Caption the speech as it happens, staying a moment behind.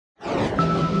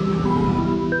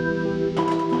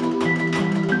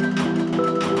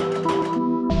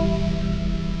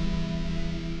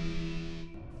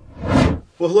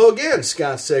Well, hello again.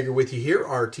 Scott Sager with you here,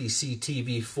 RTC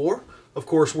TV4. Of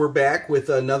course, we're back with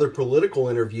another political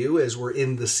interview as we're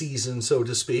in the season, so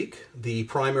to speak. The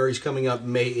primary's coming up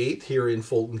May 8th here in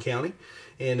Fulton County.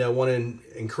 And I want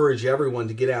to encourage everyone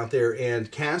to get out there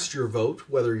and cast your vote,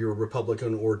 whether you're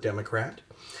Republican or Democrat.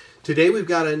 Today we've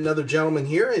got another gentleman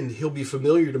here, and he'll be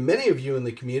familiar to many of you in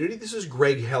the community. This is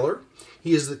Greg Heller.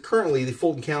 He is currently the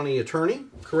Fulton County Attorney,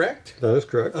 correct? That is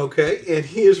correct. Okay, and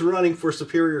he is running for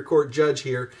Superior Court Judge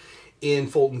here in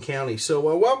Fulton County. So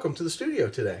welcome to the studio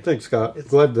today. Thanks, Scott.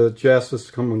 Glad that you asked us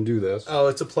to come and do this. Oh,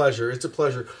 it's a pleasure. It's a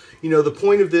pleasure. You know, the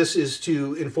point of this is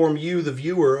to inform you, the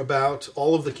viewer, about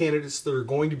all of the candidates that are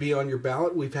going to be on your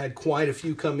ballot. We've had quite a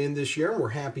few come in this year, and we're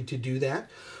happy to do that.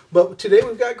 But today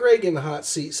we've got Greg in the hot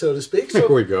seat, so to speak. So,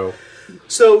 here we go.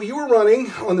 So you were running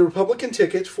on the Republican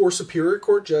ticket for Superior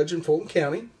Court Judge in Fulton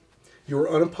County. You were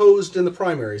unopposed in the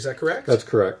primary, is that correct? That's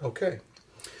correct. Okay.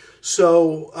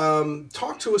 So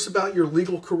talk to us about your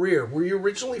legal career. Were you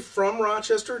originally from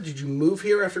Rochester? Did you move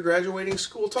here after graduating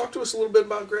school? Talk to us a little bit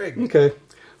about Greg. Okay.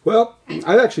 Well,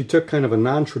 I actually took kind of a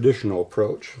non-traditional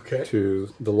approach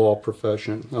to the law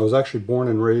profession. I was actually born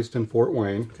and raised in Fort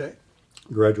Wayne. Okay.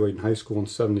 Graduated in high school in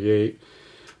 '78.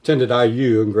 Attended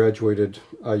IU and graduated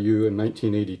IU in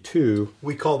 1982.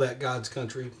 We call that God's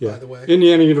country, by the way.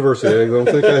 Indiana University. I don't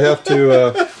think I have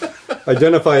to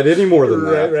identify it any more than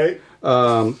that. Right.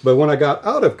 But when I got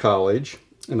out of college,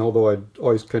 and although I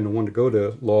always kind of wanted to go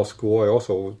to law school, I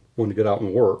also wanted to get out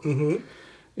and work.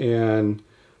 Mm-hmm. And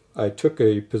I took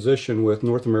a position with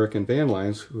North American Van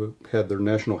Lines, who had their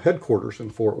national headquarters in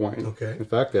Fort Wayne. Okay. In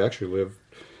fact, they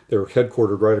were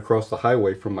headquartered right across the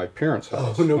highway from my parents'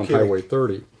 house on Highway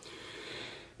 30.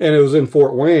 And it was in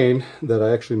Fort Wayne that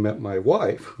I actually met my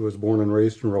wife, who was born and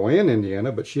raised in Rowan,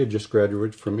 Indiana, but she had just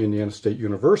graduated from Indiana State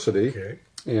University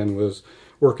and was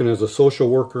working as a social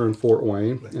worker in Fort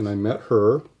Wayne, and I met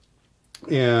her.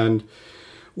 And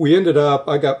we ended up,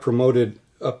 I got promoted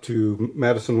up to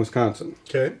Madison, Wisconsin.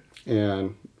 Okay.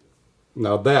 And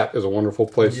now that is a wonderful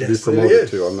place to be promoted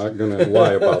to. I'm not going to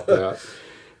lie about that.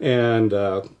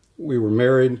 And we were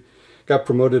married, got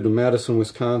promoted to Madison,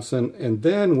 Wisconsin. And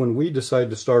then when we decided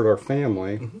to start our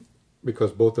family,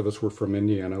 because both of us were from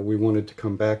Indiana, we wanted to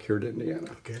come back here to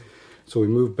Indiana. Okay. So we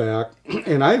moved back.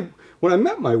 And when I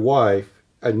met my wife,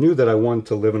 I knew that I wanted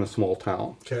to live in a small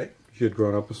town. Okay. She had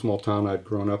grown up in a small town. I'd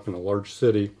grown up in a large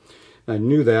city. And I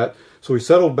knew that. So we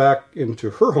settled back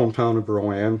into her hometown of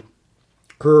Rowan.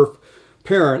 Her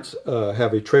parents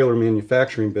have a trailer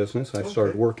manufacturing business. I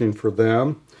started working for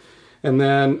them. And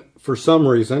then, for some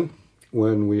reason,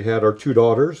 when we had our two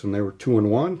daughters, and they were 2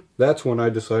 and 1, that's when I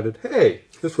decided, hey,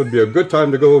 this would be a good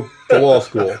time to go to law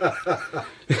school.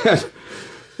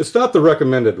 It's not the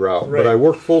recommended route, but I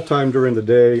worked full-time during the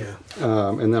day,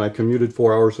 and then I commuted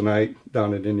 4 hours a night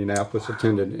down at Indianapolis,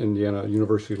 attended Indiana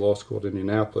University Law School at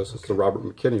Indianapolis. It's the Robert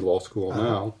McKinney Law School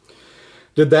now.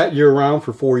 Did that year-round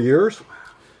for 4 years.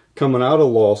 Coming out of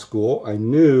law school, I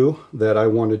knew that I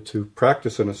wanted to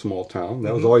practice in a small town.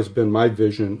 That was always been my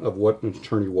vision of what an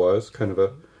attorney was, kind of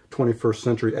a 21st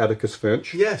century Atticus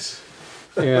Finch. Yes.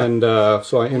 And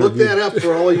so I interviewed. Look that up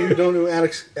for all of you who don't know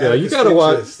Atticus you got to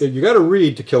watch. You got to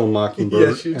read To Kill a Mockingbird,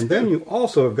 yes, you do. And then you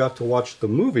also have got to watch the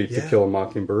movie To Kill a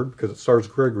Mockingbird because it stars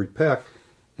Gregory Peck,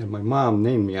 and my mom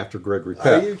named me after Gregory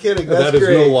Peck. Are you kidding? That great.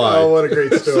 is no lie. Oh, what a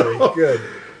great story! Good.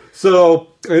 So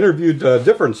I interviewed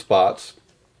different spots.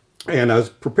 And I was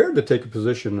prepared to take a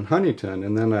position in Huntington,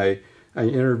 and then I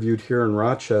interviewed here in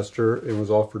Rochester and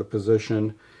was offered a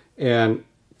position and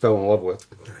fell in love with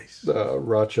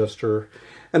Rochester.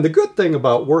 And the good thing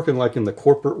about working like in the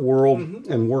corporate world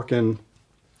and working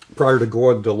prior to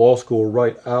going to law school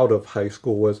right out of high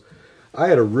school was I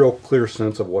had a real clear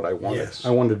sense of what I wanted. Yes. I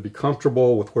wanted to be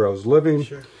comfortable with where I was living.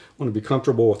 Sure. I wanted to be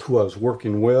comfortable with who I was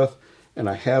working with. And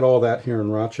I had all that here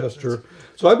in Rochester.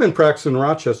 So I've been practicing in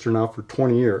Rochester now for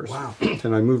 20 years. Wow.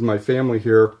 And I moved my family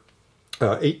here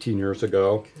 18 years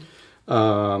ago.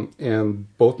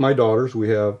 And both my daughters,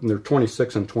 they're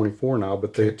 26 and 24 now,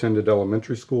 but they attended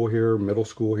elementary school here, middle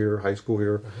school here, high school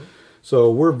here.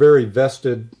 So we're very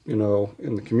vested, in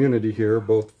the community here,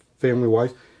 both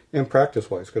family-wise and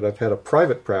practice-wise, because I've had a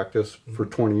private practice for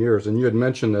 20 years. And you had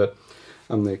mentioned that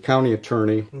I'm the county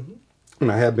attorney, and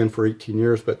I have been for 18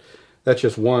 years, but that's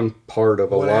just one part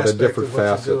of a lot of different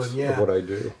facets of what I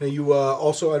do. Now, you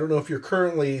also, I don't know if you're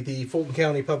currently the Fulton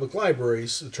County Public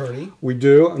Library's attorney. We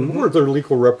do, and we're their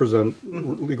legal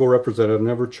representative.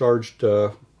 Never charged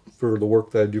for the work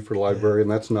that I do for the library,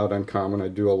 and that's not uncommon. I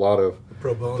do a lot of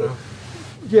pro bono.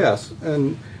 Yes,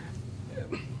 and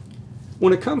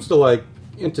when it comes to like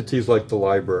entities like the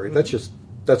library,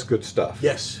 that's good stuff.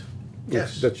 Yes.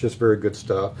 Yes. That's just very good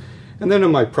stuff. And then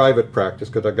in my private practice,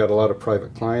 because I got a lot of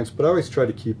private clients, but I always try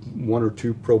to keep 1 or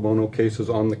 2 pro bono cases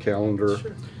on the calendar.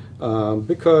 Sure.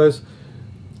 Because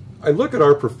I look at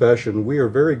our profession, we are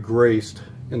very graced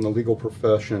in the legal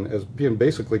profession as being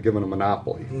basically given a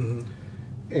monopoly.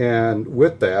 Mm-hmm. And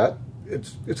with that,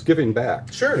 it's giving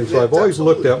back. Sure. And so I've always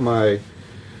looked at my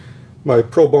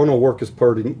pro bono work as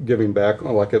part of giving back,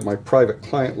 like at my private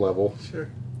client level. Sure.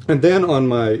 And then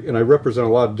and I represent a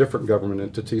lot of different government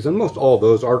entities, and most all of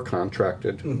those are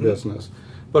contracted Mm-hmm. business.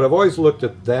 But I've always looked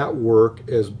at that work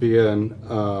as being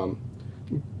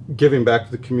giving back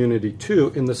to the community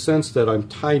too, in the sense that I'm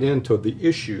tied into the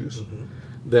issues Mm-hmm.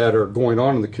 that are going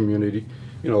on in the community,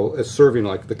 as serving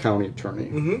like the county attorney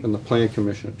Mm-hmm. and the plan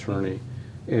commission attorney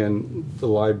and the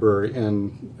library,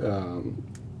 and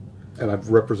I've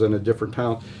represented different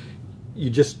towns.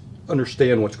 You just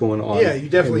understand what's going on. Yeah, you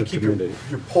definitely in the keep community.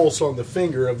 your pulse on the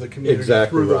finger of the community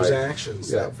Exactly through those right.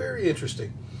 actions. Yeah. Very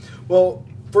interesting. Well,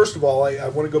 first of all, I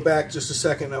want to go back just a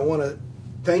second. I want to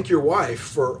thank your wife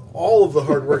for all of the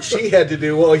hard work she had to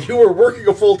do while you were working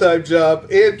a full-time job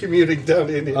and commuting down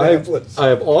to Indianapolis. I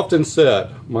have often said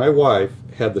my wife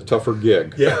had the tougher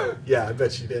gig. Yeah, I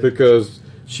bet she did. Because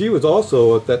she was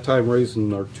also at that time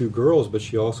raising our 2 girls, but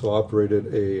she also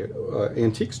operated a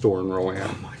antique store in Rowan.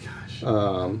 Oh my gosh.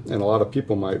 And a lot of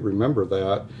people might remember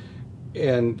that.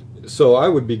 And so I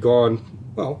would be gone,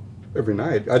 every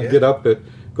night. I'd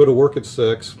go to work at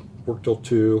 6, work till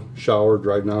 2, shower,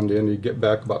 drive down to Indy, get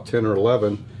back about 10 or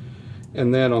 11.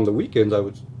 And then on the weekends I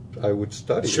would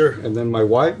study. Sure. And then my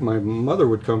mother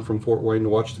would come from Fort Wayne to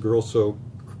watch the girls, so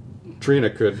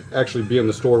Trina could actually be in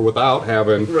the store without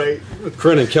having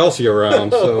Corinne and Kelsey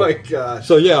around. Oh So, my gosh.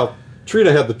 So yeah,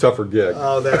 Trina had the tougher gig.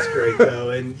 Oh, that's great,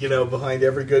 though. And, behind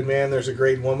every good man, there's a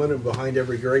great woman, and behind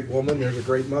every great woman, there's a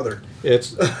great mother.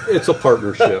 It's a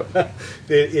partnership.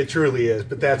 It truly is,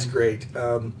 but that's great.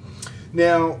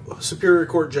 Now, Superior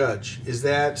Court Judge, is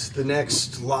that the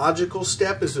next logical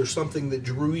step? Is there something that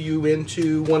drew you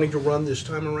into wanting to run this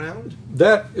time around?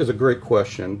 That is a great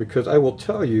question, because I will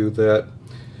tell you that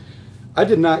I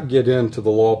did not get into the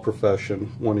law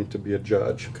profession wanting to be a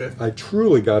judge. Okay. I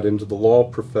truly got into the law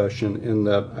profession in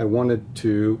that I wanted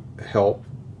to help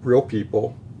real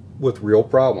people with real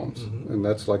problems. Mm-hmm. And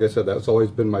that's, like I said, that's always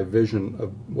been my vision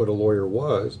of what a lawyer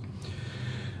was.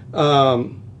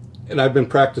 And I've been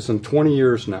practicing 20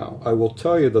 years now. I will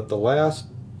tell you that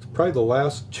probably the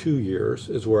last 2 years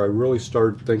is where I really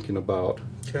started thinking about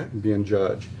being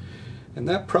judge. And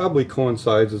that probably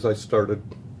coincides as I started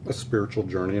a spiritual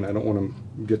journey, and I don't want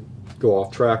to go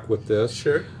off track with this.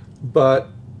 Sure. But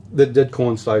that did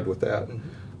coincide with that.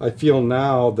 Mm-hmm. I feel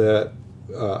now that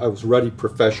I was ready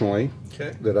professionally,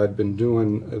 that I'd been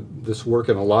doing this work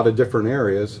in a lot of different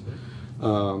areas,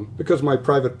 because my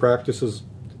private practice is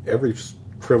every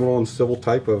criminal and civil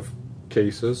type of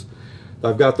cases.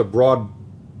 I've got the broad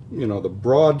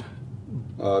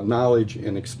knowledge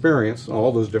and experience in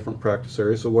all those different practice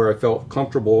areas, so where I felt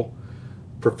comfortable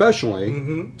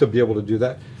professionally to be able to do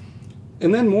that.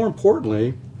 And then more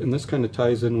importantly, and this kind of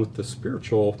ties in with the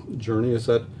spiritual journey, is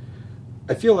that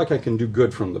I feel like I can do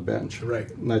good from the bench. Right.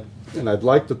 And I'd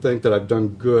like to think that I've done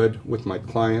good with my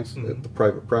clients at the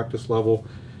private practice level,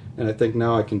 and I think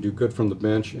now I can do good from the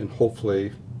bench and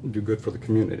hopefully do good for the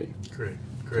community. Great.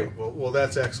 Well,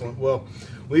 that's excellent. Well,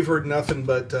 we've heard nothing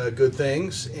but good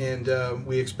things, and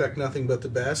we expect nothing but the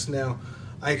best. Now,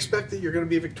 I expect that you're going to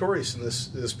be victorious in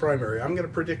this primary. I'm going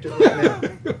to predict it right now.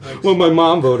 Well, my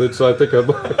mom voted, so I think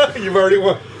You've already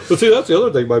won. But see, that's the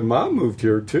other thing. My mom moved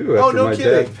here too after no my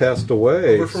kidding. dad passed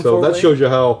away. Over from So Fort that Wayne? shows you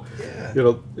how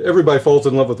everybody falls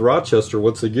in love with Rochester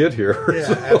once they get here.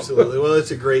 Yeah, absolutely. Well, it's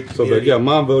a great community. So,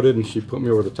 Mom voted, and she put me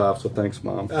over the top. So thanks,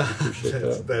 Mom. I appreciate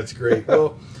that. That's great.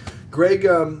 Well, Greg,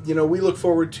 we look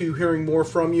forward to hearing more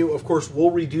from you. Of course,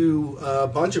 we'll redo a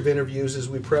bunch of interviews as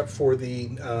we prep for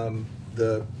the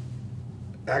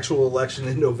actual election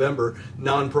in November,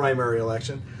 non-primary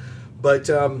election. But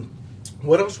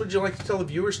what else would you like to tell the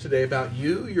viewers today about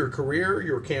you, your career,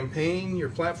 your campaign, your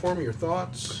platform, your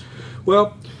thoughts?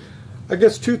 Well, I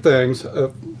guess 2 things.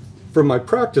 From my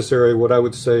practice area, what I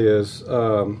would say is,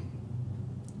 I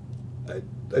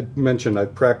mentioned I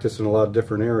practice in a lot of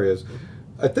different areas.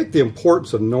 I think the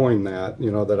importance of knowing that,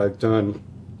 that I've done,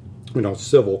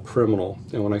 civil, criminal,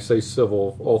 and when I say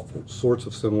civil, all sorts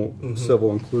of civil,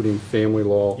 including family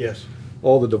law, Yes.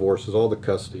 all the divorces, all the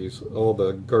custodies, all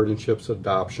the guardianships,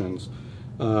 adoptions,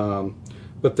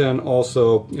 but then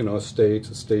also, estates,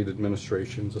 estate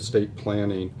administrations, estate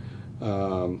planning,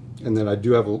 and then I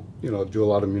do have, do a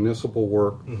lot of municipal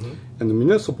work, and the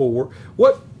municipal work.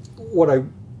 What I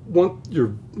want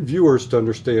your viewers to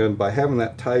understand by having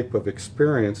that type of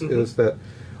experience is that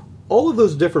all of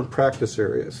those different practice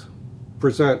areas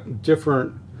present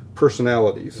different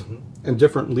personalities and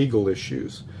different legal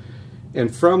issues.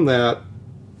 And from that,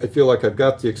 I feel like I've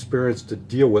got the experience to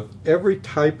deal with every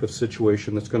type of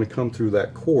situation that's going to come through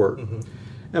that court.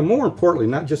 And more importantly,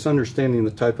 not just understanding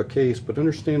the type of case, but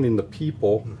understanding the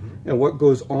people and what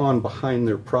goes on behind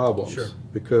their problems. Sure.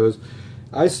 Because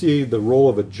I see the role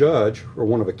of a judge, or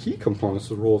one of the key components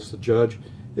of the role of the judge,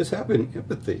 is having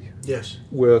empathy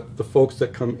with the folks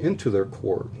that come into their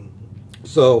court.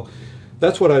 So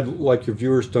that's what I'd like your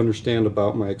viewers to understand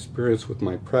about my experience with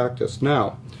my practice.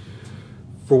 Now,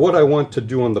 for what I want to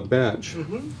do on the bench,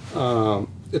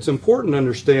 it's important to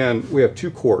understand we have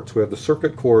two courts. We have the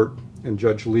circuit court, and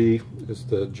Judge Lee is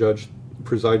the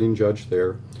presiding judge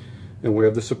there, and we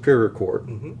have the superior court.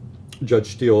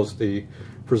 Judge Steele is the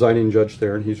presiding judge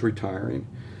there, and he's retiring.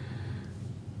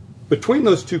 Between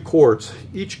those two courts,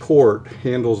 each court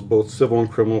handles both civil and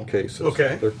criminal cases.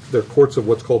 Okay. They're courts of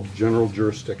what's called general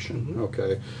jurisdiction.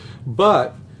 Okay,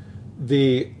 but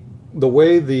the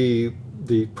way the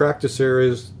practice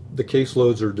areas, the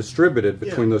caseloads are distributed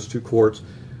between those two courts,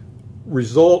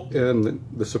 result in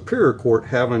the superior court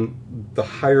having the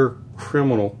higher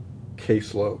criminal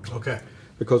caseload. Okay.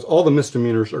 Because all the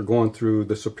misdemeanors are going through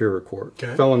the superior court.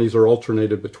 Okay. Felonies are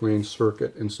alternated between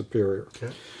circuit and superior.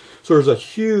 Okay. So there's a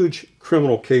huge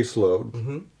criminal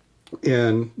caseload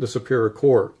in the superior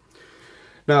court.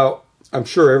 Now, I'm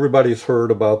sure everybody's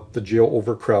heard about the jail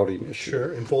overcrowding issue.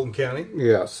 Sure, in Fulton County.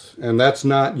 Yes, and that's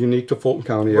not unique to Fulton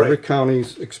County. Right. Every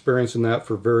county's experiencing that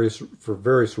for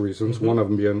various reasons. One of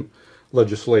them being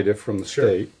legislative from the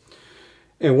state.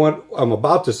 And what I'm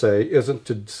about to say isn't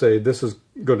to say this is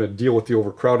going to deal with the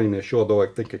overcrowding issue, although I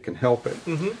think it can help it.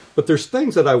 But there's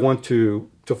things that I want to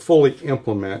fully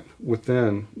implement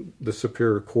within the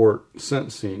Superior Court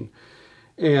sentencing.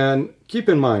 And keep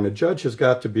in mind, a judge has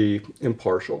got to be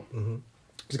impartial.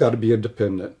 He's got to be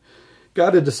independent. Got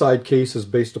to decide cases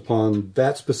based upon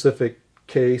that specific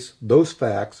case, those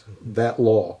facts, that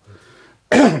law.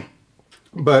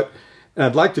 But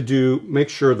I'd like to make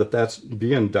sure that that's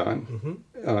being done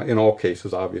in all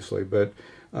cases, obviously, but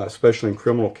especially in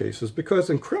criminal cases, because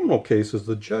in criminal cases,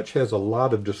 the judge has a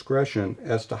lot of discretion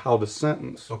as to how to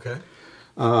sentence. Okay.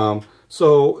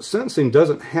 So sentencing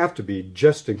doesn't have to be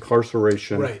just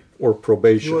incarceration or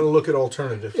probation. You want to look at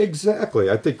alternatives. Exactly.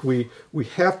 I think we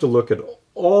have to look at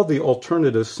all the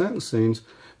alternative sentencings,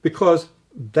 because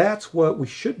that's what we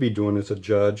should be doing as a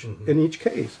judge in each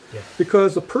case.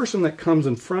 Because the person that comes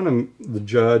in front of the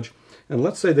judge, and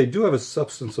let's say they do have a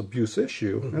substance abuse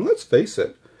issue, and let's face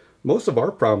it, most of our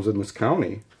problems in this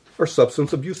county are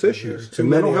substance abuse issues and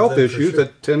mental health issues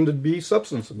that tend to be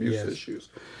substance abuse issues.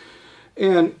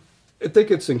 And I think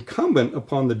it's incumbent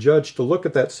upon the judge to look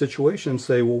at that situation and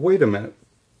say, well, wait a minute,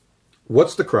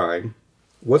 what's the crime?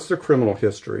 What's their criminal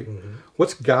history?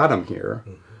 What's got them here?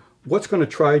 What's going to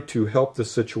try to help the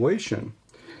situation?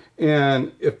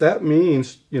 And if that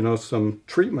means, some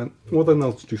treatment, well, then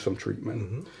let's do some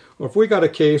treatment. Or if we got a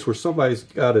case where somebody's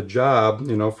got a job,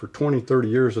 for 20, 30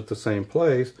 years at the same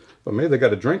place, but maybe they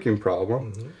got a drinking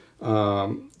problem,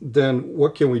 then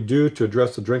what can we do to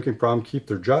address the drinking problem, keep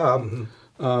their job?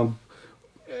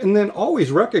 And then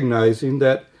always recognizing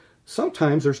that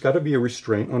sometimes there's got to be a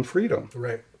restraint on freedom.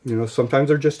 Right. Sometimes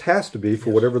there just has to be,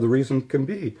 for whatever the reason can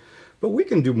be. But we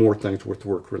can do more things with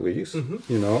work release,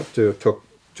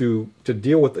 to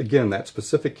deal with, again, that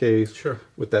specific case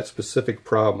with that specific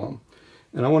problem.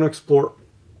 And I want to explore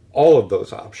all of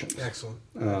those options. Excellent.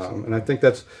 And I think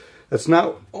that's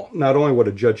not only what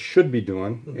a judge should be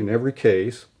doing in every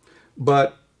case,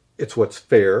 but it's what's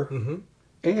fair.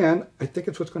 And I think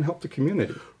it's what's going to help the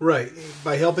community. Right.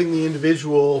 By helping the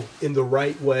individual in the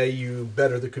right way, you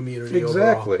better the community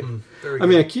exactly. overall. I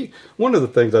mean, one of the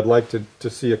things I'd like to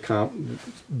see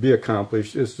be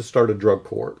accomplished is to start a drug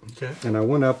court. Okay. And I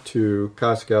went up to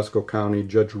Kosciuszko County.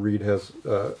 Judge Reed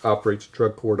operates a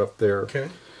drug court up there. Okay.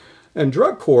 And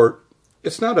drug court,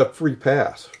 it's not a free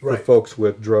pass for folks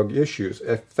with drug issues.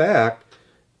 In fact,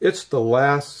 it's the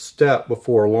last step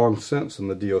before a long sentence in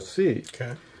the DOC.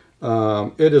 Okay.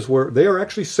 It is where they are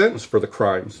actually sentenced for the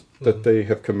crimes that they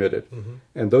have committed.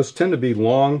 And those tend to be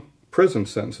long prison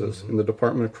sentences in the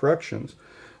Department of Corrections.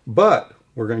 But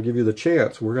we're going to give you the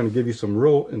chance. We're going to give you some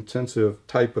real intensive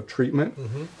type of treatment.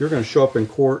 You're going to show up in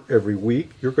court every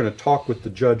week. You're going to talk with the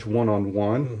judge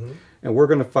one-on-one. And we're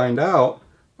going to find out,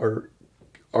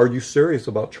 are you serious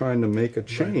about trying to make a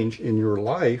change in your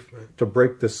life to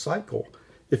break this cycle?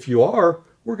 If you are,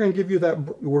 we're going to give you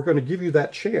that. We're going to give you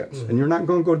that chance, and you're not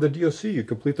going to go to the DOC. You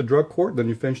complete the drug court, then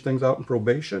you finish things out in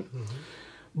probation.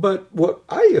 But what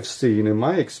I have seen in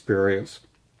my experience,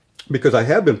 because I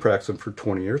have been practicing for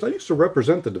 20 years. I used to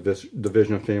represent the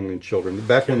Division of Family and Children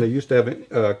back when they used to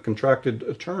have contracted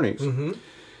attorneys.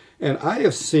 And I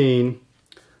have seen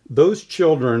those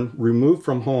children removed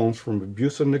from homes from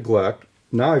abuse and neglect.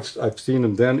 Now I've seen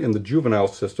them then in the juvenile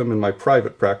system in my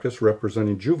private practice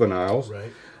representing juveniles.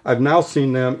 Right. I've now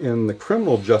seen them in the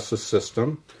criminal justice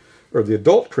system or the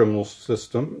adult criminal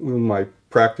system in my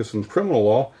practice in criminal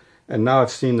law, and now I've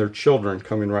seen their children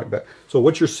coming right back. So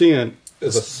what you're seeing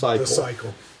is a cycle. The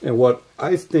cycle. And what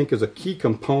I think is a key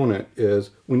component is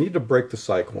we need to break the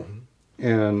cycle.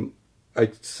 And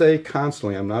I say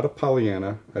constantly, I'm not a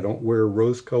Pollyanna. I don't wear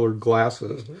rose-colored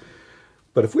glasses.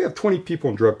 But if we have 20 people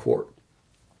in drug court,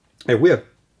 and we have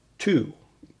 2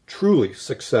 truly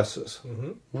successes,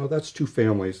 well, that's 2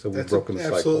 families that we've broken the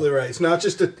cycle. Absolutely right. It's not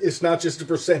just a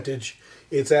percentage.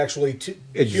 It's actually human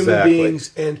Exactly.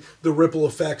 beings and the ripple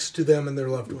effects to them and their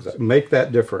loved ones. Make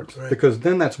that difference, Right. because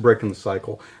then that's breaking the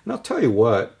cycle. And I'll tell you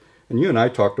what, and you and I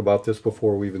talked about this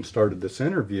before we even started this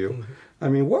interview. I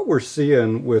mean, what we're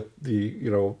seeing with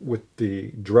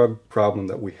the drug problem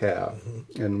that we have,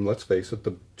 and let's face it,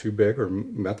 the 2 big are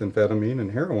methamphetamine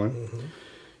and heroin.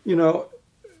 You know,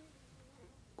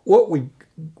 what we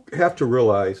have to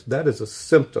realize, that is a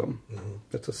symptom.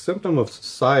 It's a symptom of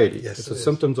society. Yes, it's it a is.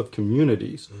 symptom of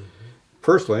communities.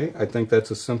 Personally, I think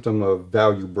that's a symptom of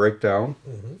value breakdown,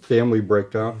 family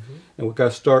breakdown, and we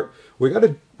got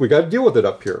to deal with it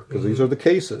up here, because these are the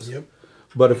cases. Yep.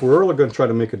 But if we're really going to try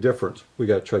to make a difference, we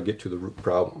got to try to get to the root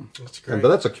problem. That's great. But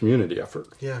that's a community effort.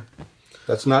 Yeah.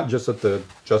 That's not just at the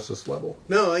justice level.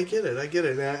 No, I get it.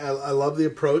 And I love the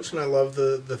approach, and I love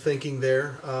the thinking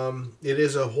there. It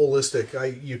is a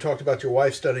holistic. You talked about your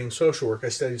wife studying social work. I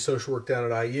studied social work down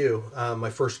at IU, my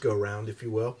first go-round, if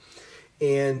you will.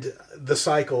 And the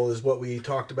cycle is what we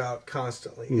talked about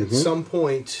constantly. At some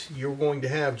point, you're going to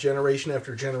have generation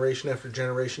after generation after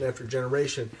generation after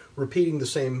generation repeating the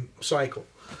same cycle.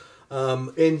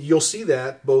 And you'll see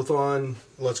that both on,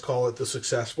 let's call it, the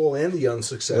successful and the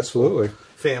unsuccessful Absolutely.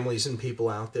 families and people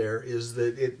out there, is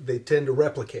that they tend to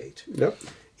replicate. Yep.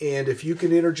 And if you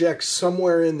can interject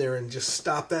somewhere in there and just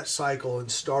stop that cycle and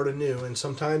start anew, and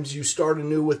sometimes you start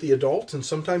anew with the adult, and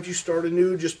sometimes you start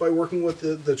anew just by working with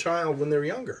the child when they're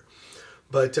younger.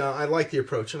 But I like the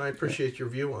approach, and I appreciate your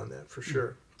view on that for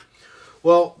sure.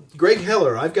 Well, Greg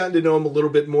Heller, I've gotten to know him a little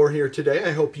bit more here today.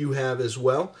 I hope you have as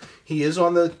well. He is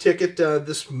on the ticket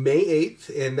this May 8th,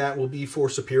 and that will be for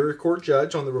Superior Court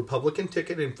Judge on the Republican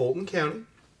ticket in Fulton County.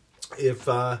 If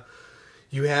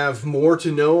you have more to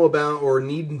know about or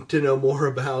need to know more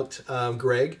about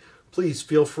Greg, please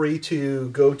feel free to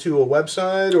go to a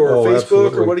website or Facebook,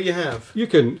 absolutely. or what do you have? You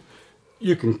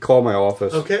can call my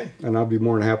office. Okay. And I'll be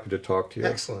more than happy to talk to you.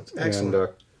 Excellent. And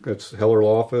it's Heller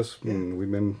Law Office, and we've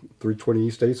been 320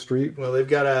 East 8th Street. Well, they've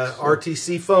got a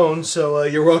RTC phone, so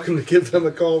you're welcome to give them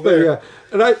a call there. Yeah,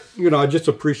 and I just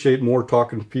appreciate more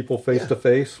talking to people face to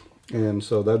face. And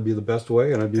so that'd be the best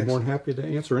way, and I'd be more than happy to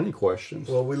answer any questions.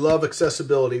 Well, we love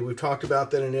accessibility. We've talked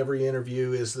about that in every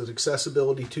interview, is that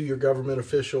accessibility to your government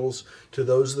officials, to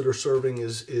those that are serving,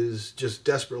 is just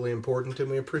desperately important,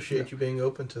 and we appreciate you being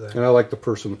open to that. And I like the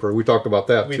person. We talked about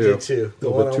that, We too. did, too. A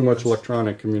little bit too much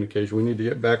electronic communication. We need to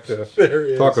get back to There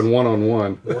is. talking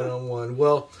one-on-one. One-on-one.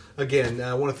 Well, again,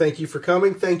 I want to thank you for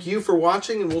coming. Thank you for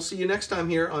watching, and we'll see you next time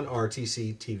here on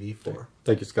RTC TV4.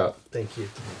 Thank you, Scott. Thank you.